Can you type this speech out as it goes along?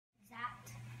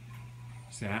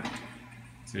What's that?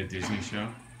 Is it a Disney show?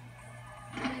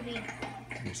 Movie.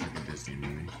 Looks like a Disney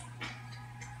movie.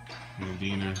 And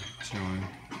Adina chilling.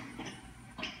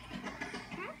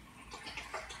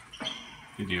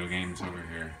 Video games over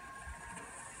here.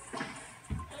 It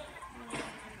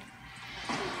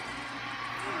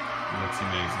looks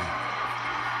amazing.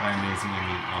 By amazing, I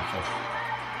mean awful.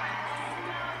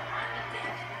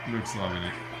 Luke's loving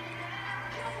it.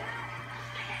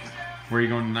 Where are you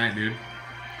going tonight, dude?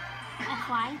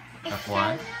 FY.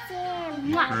 FY?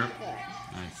 Group?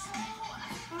 Nice.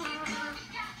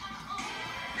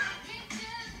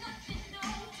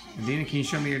 Adina, can you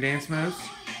show me your dance moves?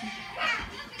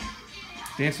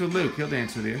 Dance with Luke. He'll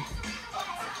dance with you.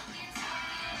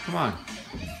 Come on.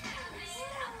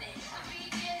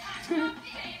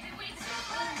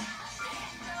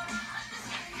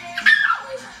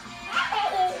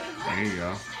 There you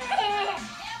go.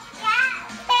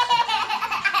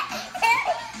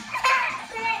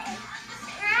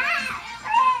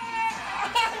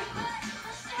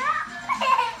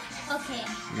 Okay.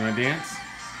 You want to dance?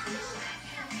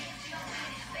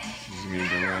 She's going to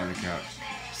go right on the couch.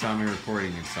 Saw me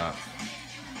recording and stopped.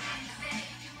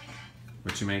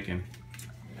 What you making?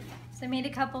 So I made a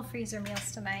couple freezer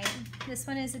meals tonight. This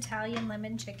one is Italian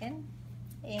lemon chicken.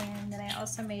 And then I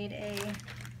also made a...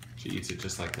 She eats it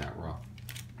just like that, raw.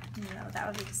 No, that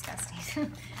would be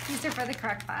disgusting. These are for the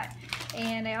crock pot.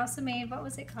 And I also made, what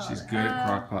was it called? She's good at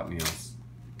crock pot meals.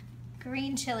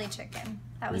 Green chili chicken.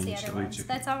 That was Green the other chili one. So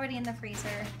chicken. that's already in the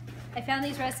freezer. I found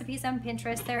these recipes on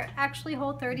Pinterest. They're actually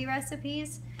Whole30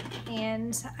 recipes.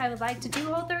 And I would like to do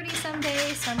Whole30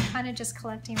 someday. So I'm kind of just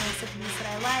collecting recipes that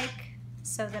I like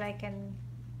so that I can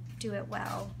do it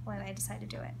well when I decide to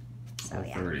do it. So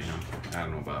yeah. 30, huh? I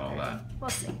don't know about all that. We'll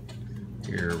see.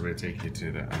 Here, we're going to take you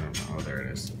to the, I don't know. Oh, there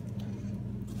it is.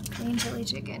 Green chili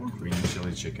chicken. Green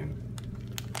chili chicken.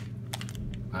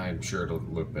 I'm sure it'll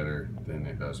look better than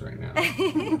it does right now.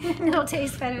 It'll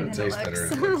taste better It'll than taste it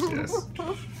looks. better than it looks,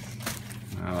 yes.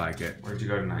 I like it. Where'd you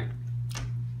go tonight?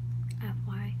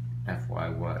 FY. FY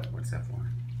what? What's FY?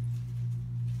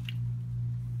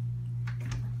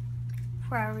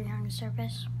 Forever Young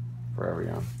Service. Forever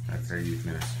Young. That's their youth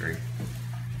ministry.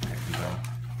 I can tell.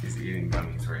 He's eating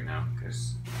gummies right now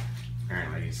because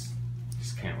apparently he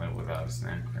just can't live without a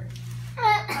snack, right?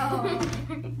 Oh,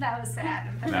 that was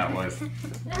sad. That was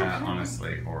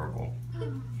honestly horrible.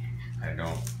 I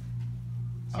don't.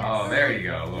 Oh, there you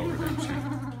go. A little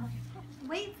redemption.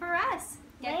 Wait for us.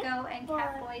 Gecko and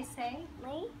Catboy say.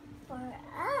 Wait for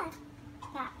us.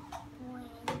 Catboy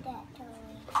and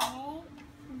Catboy.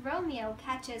 Romeo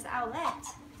catches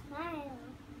Owlette.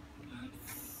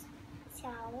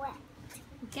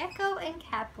 Gecko and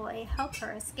Catboy help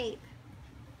her escape.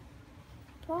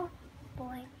 Poor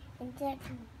boy and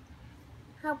Gecko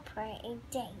help her a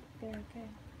day. Very good.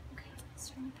 Okay, let's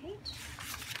turn the page.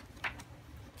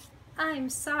 I'm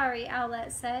sorry,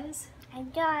 Owlette says. I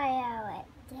got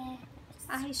it.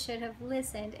 I should have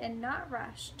listened and not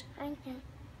rushed. I can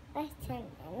listen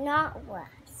and not rush.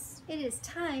 It is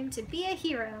time to be a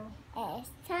hero. It's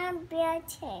time to be a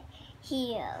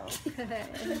hero.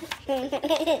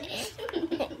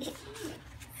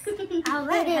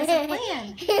 Owlette has a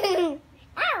plan.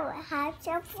 Owlette has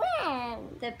a plan.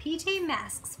 The PJ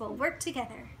Masks will work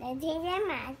together. The DJ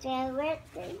Master work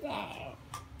together.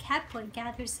 Catboy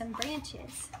gathers some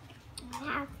branches.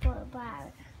 Have to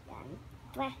borrow them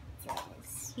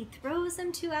branches. He throws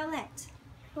them to Owlette.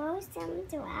 Throws them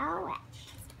to Owlette.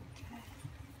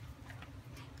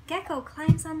 Gecko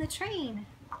climbs on the train.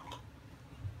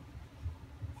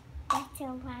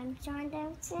 Gecko climbs on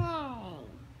the train.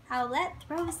 Owlette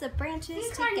throws the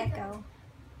branches to Gecko.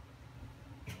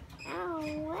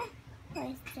 Owlette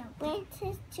throws the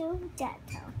branches to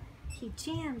Gecko. He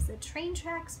jams the train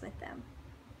tracks with them.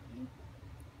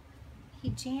 He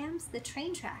jams the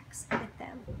train tracks with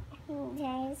them.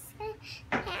 There's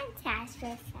a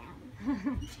fantastic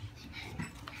sound.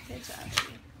 Good job.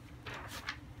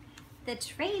 The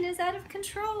train is out of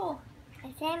control.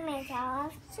 The train is out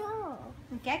of control.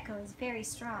 Gecko is very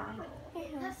strong.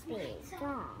 It must be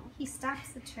strong. He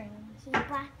stops the train. He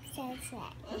boxes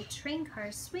it. The train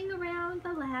cars swing around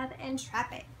the lab and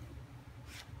trap it.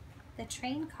 The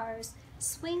train cars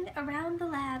swing around the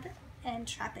lab and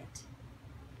trap it.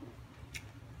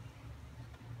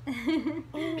 In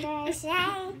the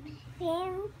same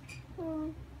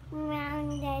around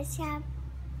the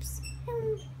shops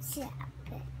and shop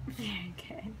it. Very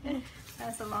good. That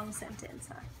was a long sentence,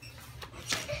 huh?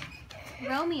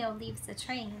 Romeo leaves the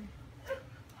train.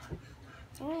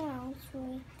 Romeo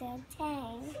leaves the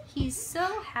train. He's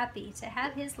so happy to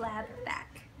have his lab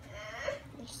back.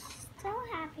 He's so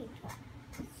happy to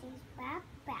see his lab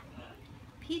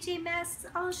PJ Masks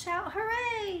all shout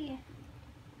hooray!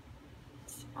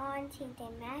 On to the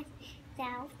mask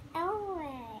south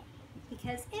away.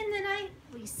 Because in the night,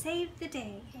 we saved the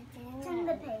day. Turn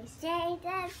the page. Save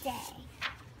the day.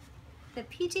 The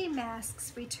PJ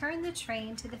Masks returned the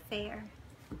train to the fair.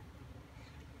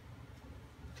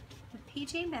 The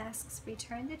PJ Masks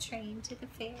returned the train to the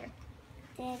fair.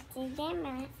 The PJ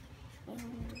Masks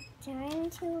turn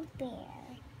to bear.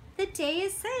 The day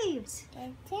is saved.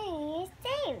 The day is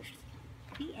saved.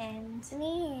 The end. The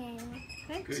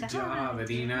end. Good job,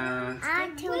 Adina. I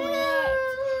do it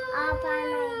all by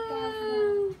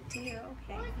myself. Do you?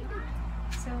 Okay.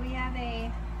 So we have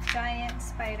a giant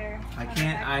spider. I on the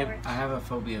can't. back porch. I have a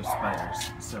phobia of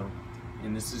spiders. So,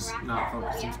 and this is not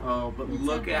focusing. Oh, but It's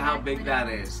look a at how black big that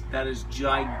widow. is. That is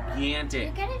gigantic.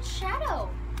 Look at its shadow.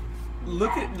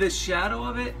 Look at the shadow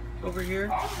of it over here.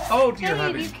 Oh dear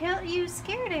Babe, heavens. you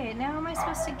scared it. Now am I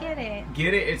supposed to get it?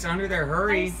 Get it? It's under there.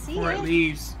 Hurry I see before it it.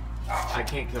 leaves. I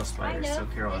can't kill I spiders, know. so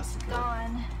Carol has It's to kill it.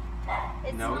 gone.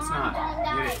 No, it's not.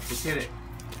 Get it. Just hit it.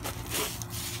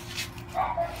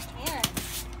 Can't.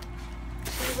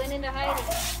 She went into hiding.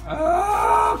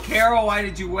 Oh, Carol, why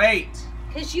did you wait?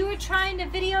 Because you were trying to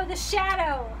video the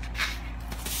shadow.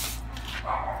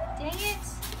 Dang it.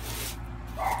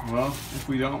 Well, if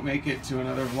we don't make it to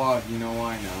another vlog, you know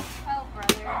why now. Oh,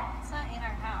 brother. It's not in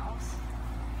our house.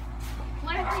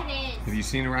 What if it is? Have you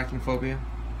seen arachnophobia?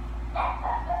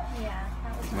 Yeah.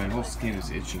 That was My whole skin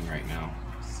is itching right now.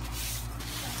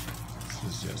 This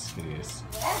is just hideous.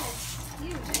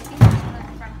 huge. I think it's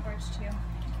on the front porch too.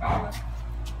 Oh, look.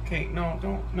 Okay, no,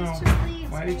 don't, no. It's just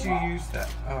leaves, Why did you babe. use that?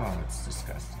 Oh, it's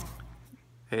disgusting.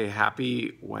 Hey,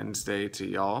 happy Wednesday to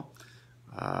y'all.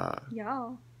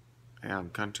 Y'all. Yeah,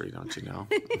 I'm country, don't you know?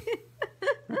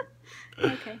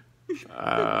 Okay.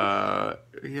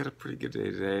 We had a pretty good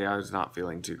day today. I was not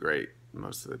feeling too great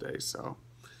most of the day, so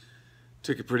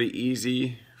took it pretty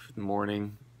easy for the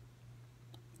morning.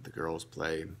 The girls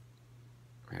played,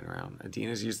 ran around.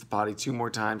 Adina's used the potty 2 more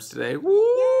times today. Woo!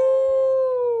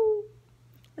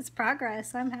 It's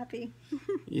progress. I'm happy.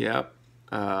 Yep.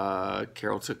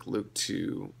 Carol took Luke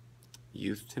to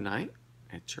youth tonight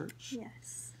at church.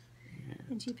 Yes. Yeah.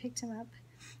 And you picked him up.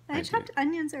 I I chopped did.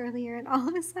 onions earlier, and all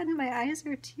of a sudden my eyes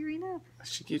are tearing up.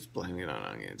 She keeps blaming it on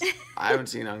onions. I haven't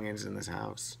seen onions in this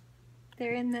house.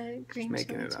 They're in the green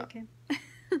making chili it up. chicken.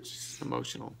 She's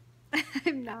emotional.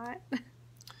 I'm not.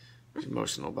 She's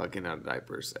emotional about getting out of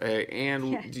diapers. Hey, and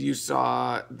Yeah. you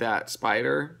saw that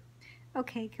spider?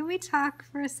 Okay, can we talk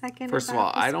for a second? First of about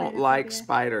all, the I don't spider like phobia?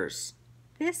 spiders.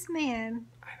 This man.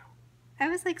 I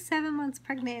was like 7 months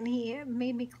pregnant, and he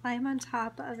made me climb on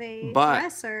top of a But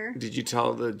dresser. did you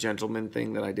tell the gentleman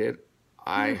thing that I did?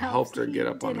 I He helped her he get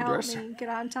up on did the help dresser. me get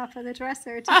on top of the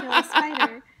dresser to kill a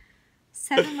spider.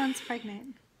 7 months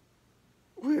pregnant,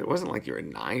 Wait, it wasn't like you were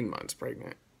 9 months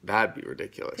pregnant. That'd be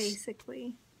ridiculous.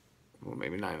 basically. Well,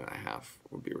 maybe 9.5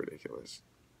 would be ridiculous.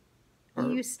 Or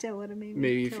You still would have made me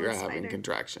maybe if kill you're a having spider.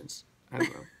 contractions. I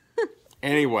don't know.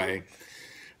 Anyway,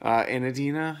 and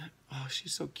Adina, oh,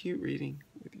 she's so cute reading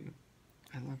with you.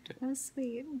 I loved it. That was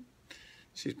sweet.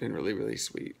 She's been really, really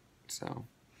sweet. So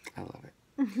I love it.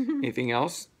 Anything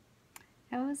else?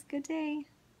 That was a good day.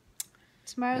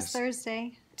 Tomorrow's Yes.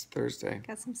 Thursday. It's Thursday.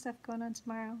 Got some stuff going on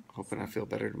tomorrow. Hoping I feel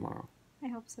better tomorrow. I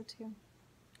hope so too.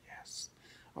 Yes.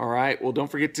 All right. Well, don't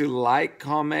forget to like,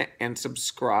 comment, and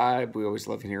subscribe. We always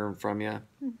love hearing from you.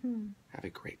 Have a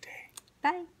great day.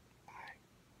 Bye.